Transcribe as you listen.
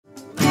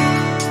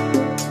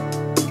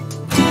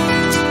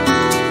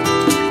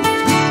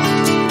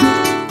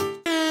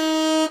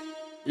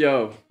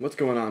Yo, what's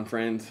going on,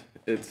 friends?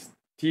 It's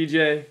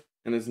TJ,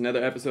 and there's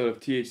another episode of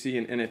THC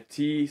and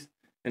NFTs.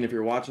 And if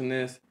you're watching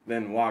this,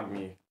 then log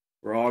me.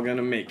 We're all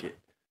gonna make it.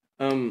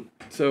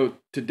 So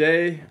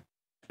today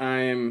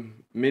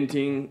I'm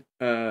minting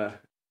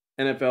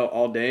NFL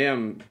all day.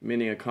 I'm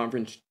minting a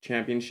conference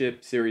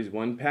championship Series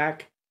 1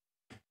 pack.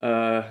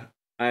 I've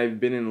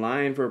been in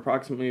line for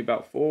approximately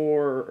about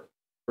 4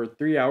 or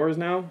 3 hours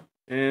now,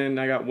 and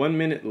I got 1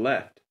 minute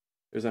left.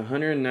 There's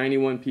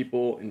 191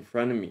 people in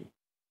front of me.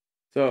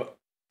 So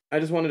I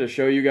just wanted to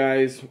show you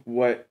guys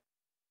what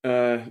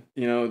the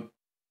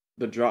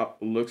drop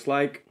looks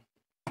like.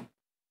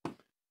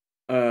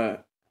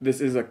 This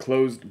is a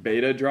closed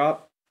beta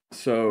drop,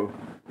 so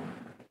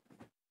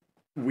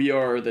we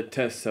are the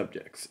test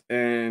subjects,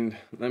 and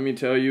let me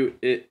tell you,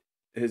 it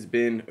has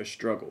been a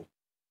struggle.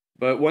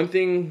 But one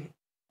thing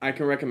I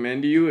can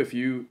recommend to you, if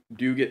you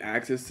do get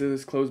access to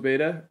this closed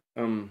beta,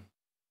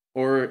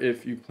 or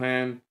if you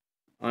plan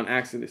on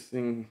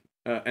accessing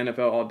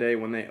NFL all day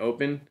when they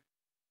open,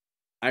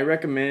 I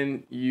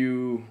recommend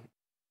you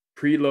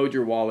preload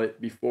your wallet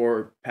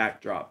before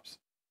pack drops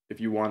if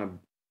you want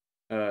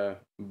to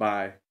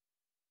buy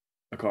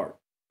a card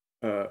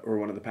or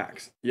one of the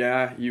packs.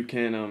 Yeah, you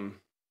can.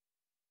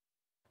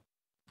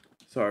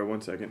 Sorry,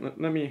 1 second.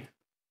 Let me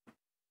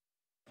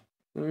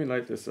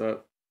light this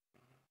up.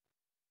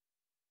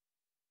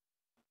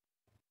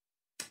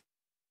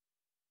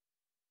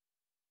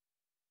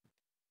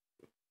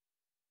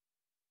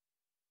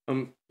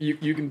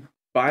 You can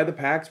buy the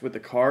packs with the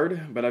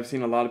card, but I've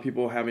seen a lot of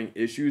people having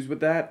issues with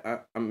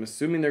that. I'm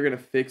assuming they're gonna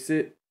fix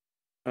it,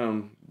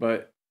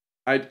 but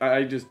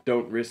I just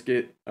don't risk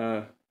it.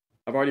 I've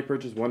already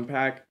purchased one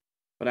pack,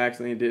 but I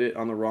accidentally did it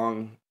on the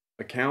wrong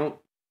account.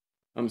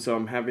 So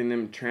I'm having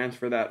them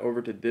transfer that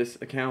over to this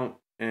account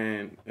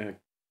and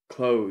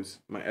close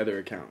my other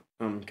account.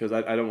 Because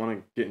I don't want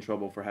to get in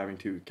trouble for having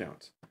two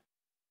accounts.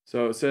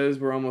 So it says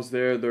we're almost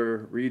there.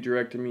 They're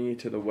redirecting me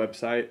to the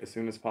website as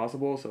soon as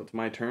possible. So it's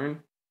my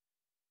turn.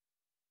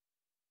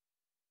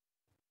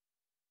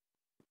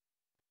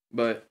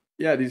 But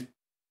yeah, these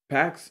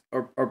packs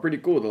are pretty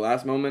cool. The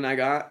last moment I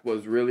got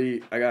was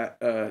I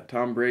got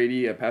Tom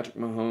Brady, a Patrick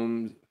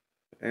Mahomes,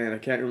 and I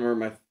can't remember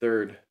my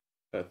third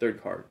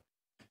card.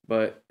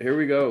 But here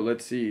we go.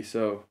 Let's see.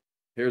 So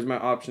here's my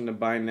option to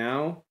buy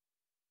now.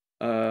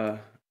 I'm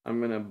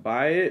gonna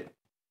buy it.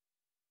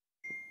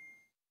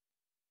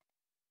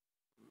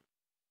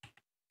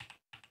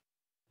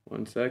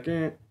 One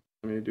second.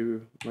 Let me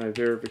do my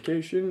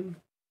verification.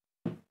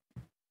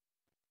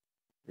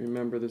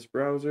 Remember this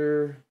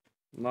browser.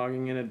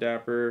 Logging in a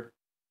Dapper.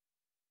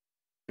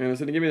 And it's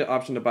gonna give me the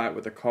option to buy it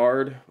with a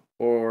card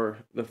or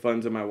the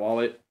funds in my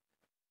wallet.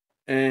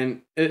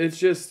 And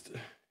it's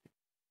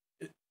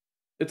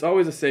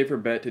always a safer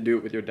bet to do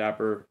it with your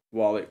Dapper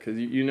wallet because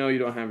you know you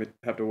don't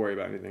have to worry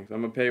about anything. So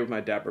I'm gonna pay with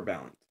my Dapper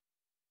balance.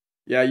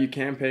 Yeah, you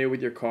can pay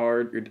with your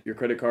card, your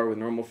credit card with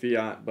normal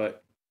fiat,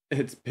 but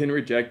it's been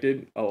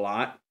rejected a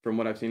lot from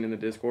what I've seen in the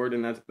Discord,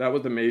 and that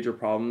was the major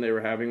problem they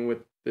were having with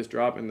this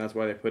drop, and that's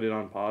why they put it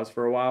on pause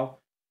for a while.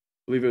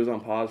 I believe it was on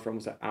pause for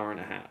almost an hour and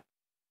a half.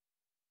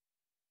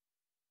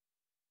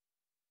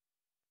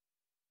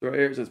 So right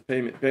here it says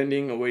payment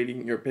pending,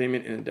 awaiting your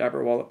payment in a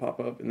Dapper wallet pop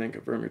up, and then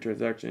confirm your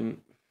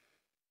transaction.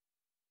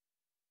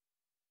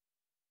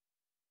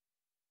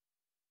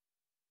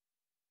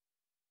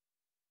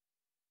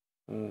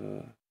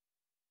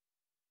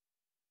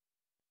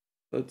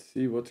 Let's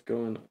see what's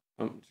going on.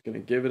 I'm just gonna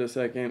give it a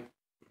second.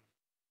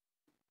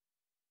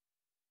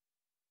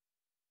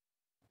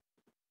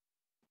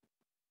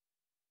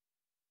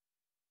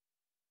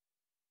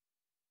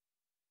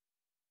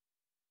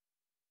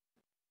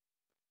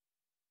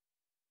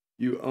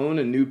 You own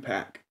a new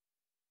pack.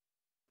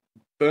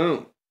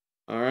 Boom.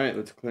 All right,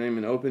 let's claim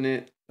and open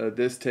it.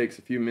 This takes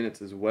a few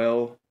minutes as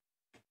well.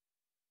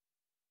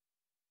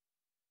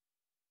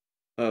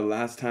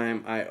 Last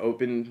time I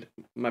opened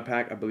my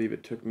pack, I believe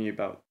it took me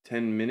about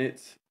 10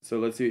 minutes. So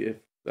let's see if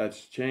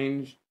that's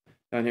changed.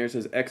 Down here it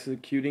says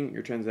executing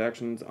your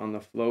transactions on the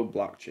Flow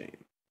blockchain.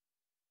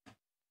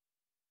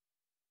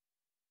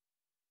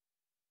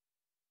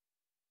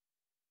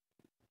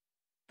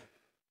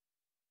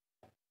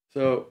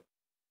 So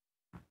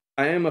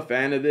I am a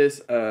fan of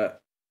this.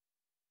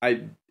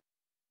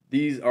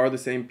 These are the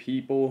same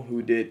people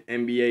who did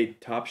NBA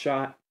Top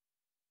Shot,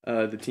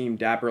 the team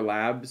Dapper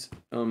Labs.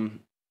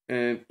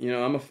 And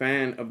I'm a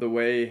fan of the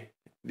way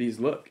these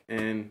look,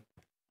 and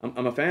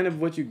I'm a fan of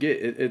what you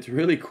get. It's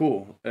really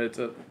cool. It's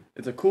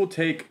a cool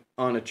take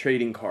on a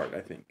trading card,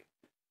 I think.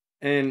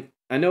 And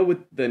I know with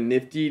the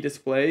nifty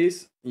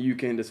displays, you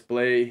can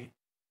display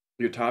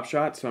your Top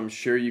Shot, so I'm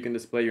sure you can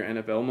display your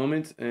NFL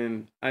moments,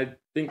 and I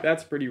think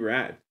that's pretty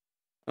rad.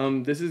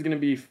 This is gonna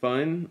be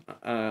fun.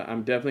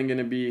 I'm definitely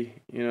gonna be,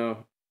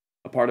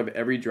 a part of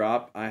every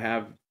drop.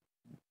 I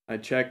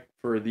check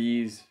for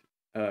these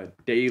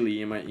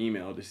daily in my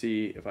email to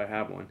see if I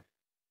have one.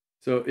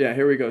 So yeah,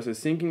 here we go. So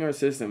syncing our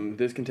system.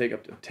 This can take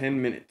up to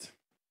 10 minutes.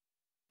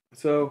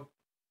 So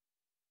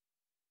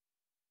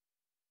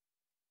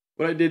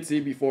what I did see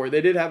before, they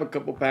did have a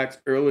couple packs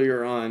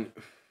earlier on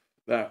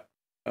that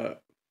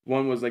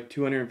one was like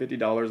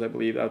 $250, I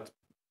believe.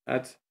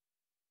 That's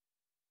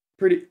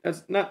pretty.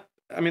 That's not.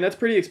 I mean, that's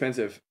pretty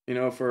expensive,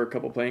 for a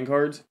couple playing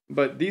cards.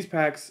 But these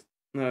packs,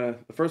 the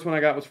first one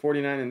I got was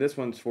 49, and this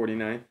one's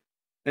 49,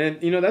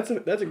 and that's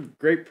a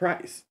great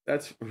price.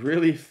 That's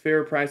really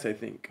fair price, I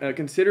think,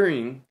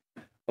 considering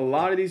a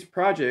lot of these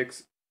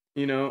projects,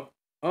 oh,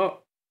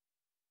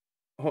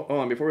 hold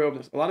on, before we open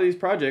this, a lot of these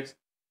projects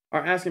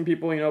are asking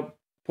people, 0.2,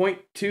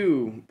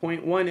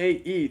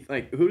 0.18 ETH.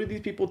 Like, who do these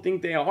people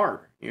think they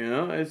are?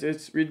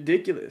 It's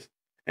ridiculous.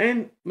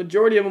 And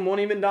majority of them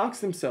won't even dox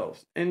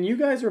themselves. And you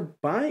guys are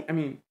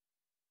buying,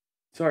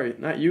 sorry,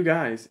 not you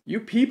guys. You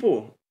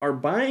people are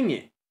buying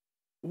it.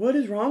 What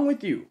is wrong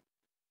with you?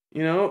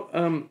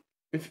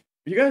 If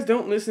you guys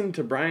don't listen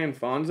to Brian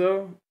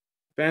Fanzo,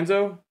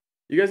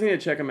 you guys need to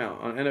check him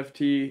out on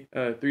NFT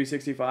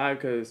 365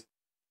 because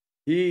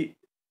he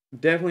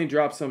definitely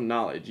drops some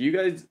knowledge. You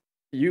guys,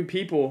 you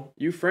people,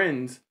 you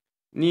friends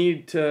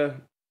need to,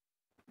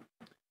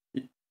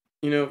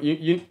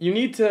 you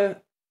need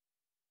to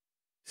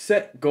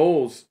set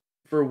goals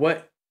for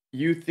what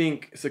you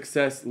think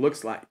success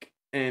looks like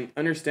and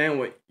understand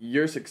what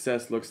your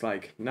success looks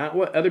like. Not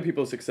what other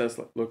people's success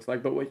looks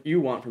like, but what you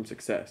want from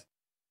success.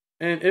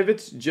 And if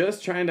it's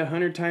just trying to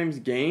 100 times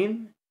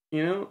gain,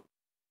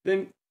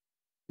 then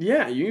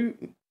yeah,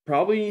 you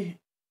probably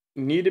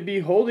need to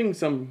be holding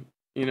some,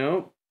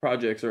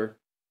 projects or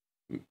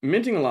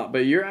minting a lot,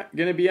 but you're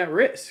going to be at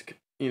risk.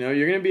 You're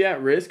going to be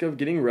at risk of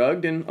getting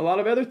rugged and a lot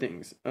of other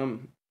things.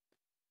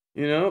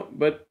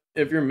 But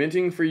if you're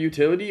minting for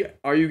utility,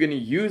 are you going to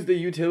use the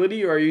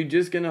utility or are you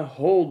just going to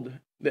hold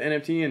the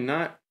NFT and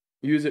not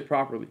use it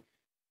properly?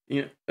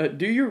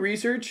 Do your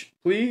research,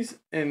 please,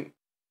 and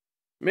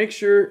make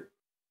sure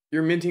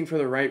you're minting for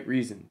the right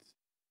reasons.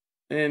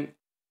 And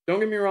don't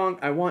get me wrong,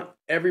 I want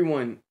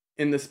everyone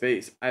in the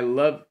space. I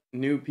love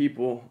new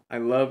people. I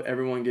love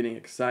everyone getting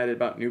excited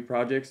about new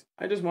projects.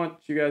 I just want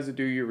you guys to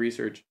do your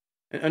research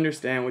and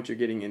understand what you're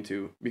getting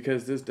into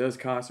because this does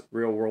cost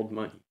real world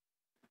money.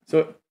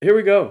 So here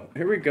we go,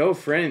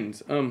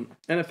 friends.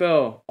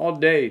 NFL all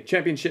day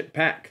championship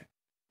pack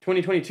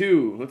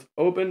 2022. Let's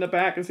open the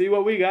pack and see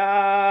what we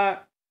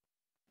got.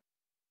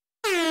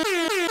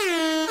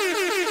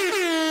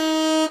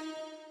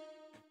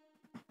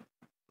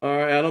 All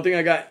right, I don't think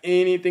I got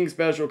anything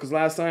special because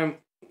last time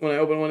when I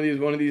opened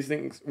one of these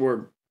things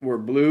were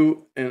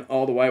blue and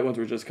all the white ones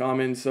were just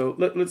common. So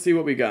let's see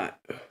what we got.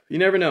 You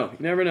never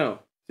know.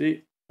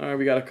 See, all right,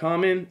 we got a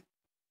common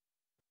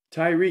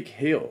Tyreek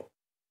Hill.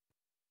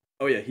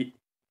 Oh yeah, he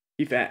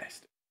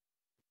fast.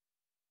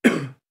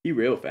 He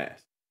real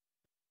fast.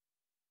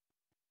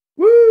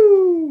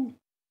 Woo!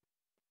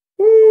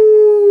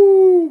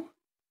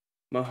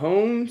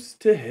 Mahomes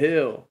to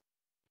Hill.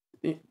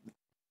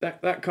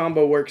 That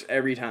combo works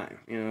every time,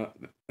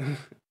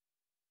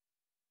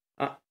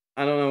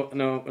 I don't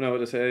know what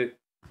to say.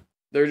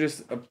 They're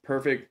just a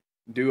perfect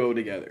duo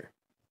together.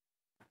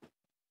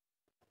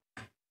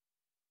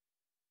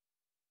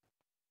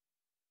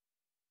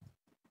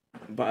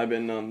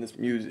 Vibing on this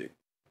music.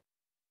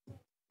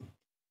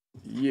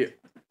 Yeah.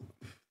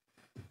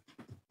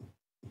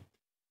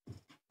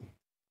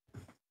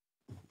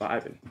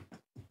 Vibing.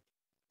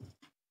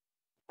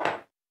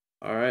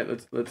 All right,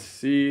 let's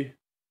see.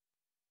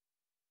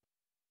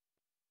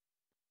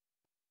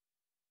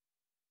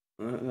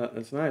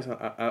 That's nice.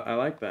 I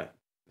like that.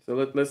 So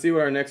let's see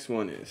what our next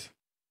one is.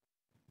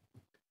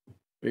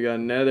 We got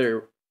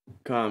another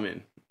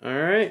common. All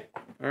right.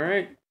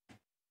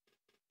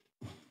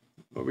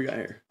 What we got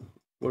here?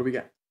 What do we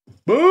got?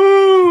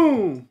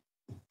 Boom!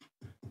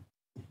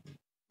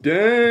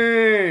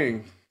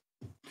 Dang!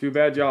 Too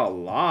bad y'all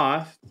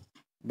lost.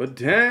 But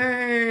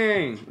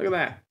dang! Look at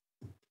that.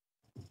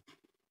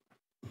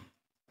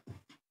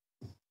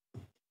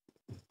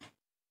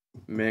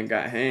 Man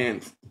got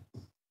hands.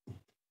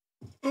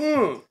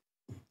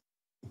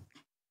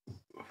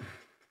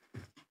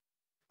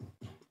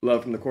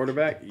 Love from the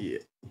quarterback? Yeah.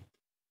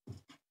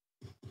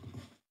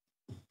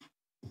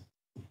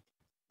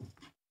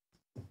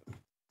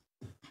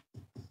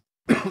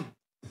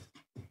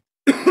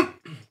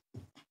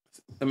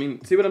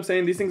 See what I'm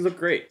saying? These things look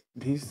great.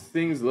 These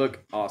things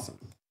look awesome.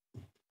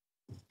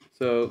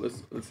 So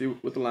let's see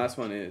what the last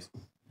one is.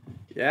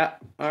 Yeah.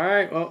 All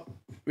right. Well,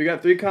 we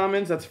got 3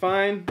 commons. That's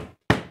fine.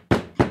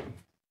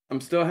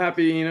 I'm still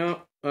happy.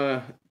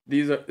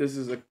 This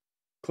is a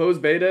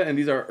closed beta, and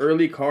these are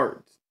early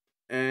cards,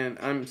 and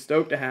I'm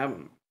stoked to have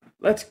them.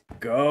 Let's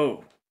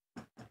go.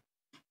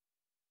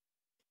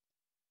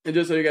 And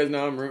just so you guys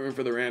know, I'm rooting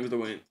for the Rams to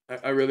win.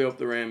 I really hope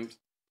the Rams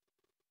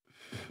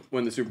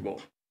win the Super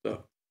Bowl.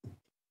 So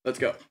let's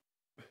go.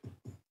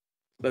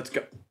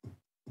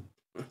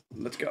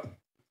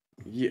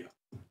 Yeah.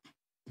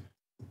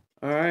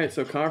 All right,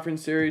 so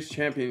Conference Series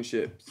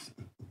Championships.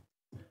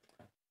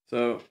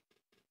 So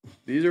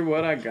these are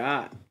what I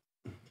got.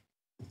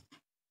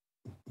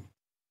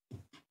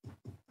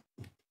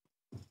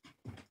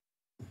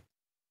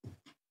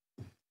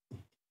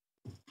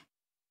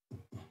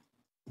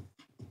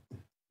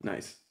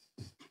 Nice.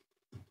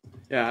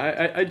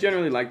 Yeah, I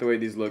generally like the way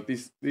these look.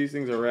 These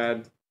things are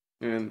rad,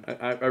 and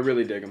I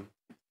really dig them.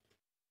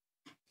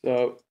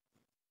 So,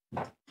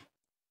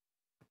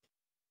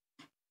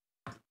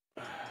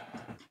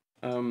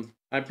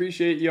 I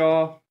appreciate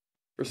y'all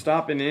for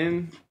stopping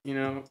in, you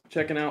know,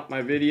 checking out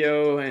my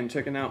video and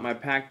checking out my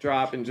pack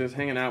drop and just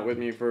hanging out with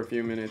me for a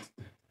few minutes.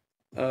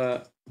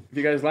 If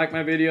you guys like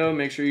my video,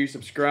 make sure you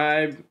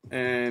subscribe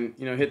and,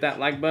 you know, hit that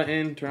like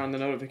button, turn on the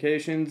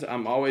notifications.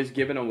 I'm always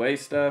giving away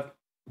stuff,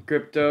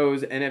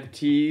 cryptos,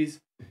 NFTs,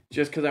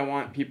 just because I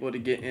want people to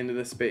get into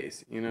the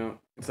space, you know.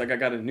 It's like I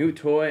got a new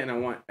toy and I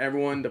want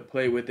everyone to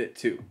play with it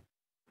too.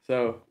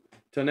 So,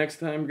 till next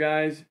time,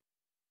 guys.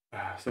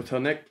 Till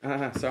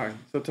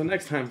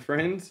next time,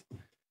 friends.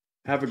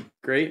 Have a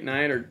great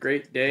night or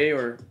great day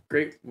or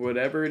great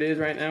whatever it is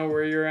right now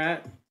where you're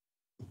at.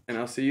 And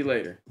I'll see you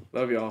later.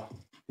 Love y'all.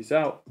 Peace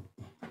out.